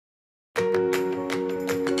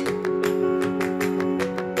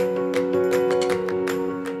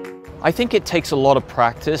I think it takes a lot of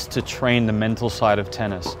practice to train the mental side of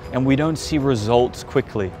tennis, and we don't see results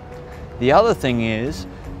quickly. The other thing is,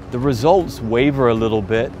 the results waver a little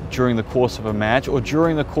bit during the course of a match or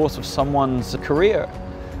during the course of someone's career.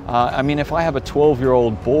 I mean, if I have a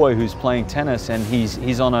 12-year-old boy who's playing tennis and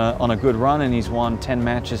he's on a good run and he's won 10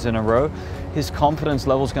 matches in a row, his confidence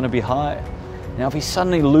level is going to be high. Now, if he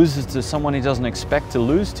suddenly loses to someone he doesn't expect to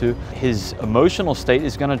lose to, his emotional state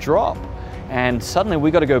is going to drop. And suddenly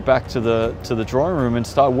we got to go back to the drawing room and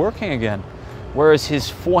start working again. Whereas his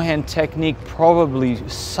forehand technique probably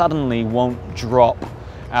suddenly won't drop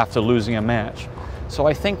after losing a match. So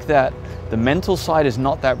I think that the mental side is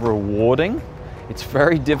not that rewarding. It's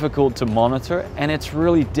very difficult to monitor, and it's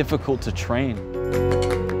really difficult to train.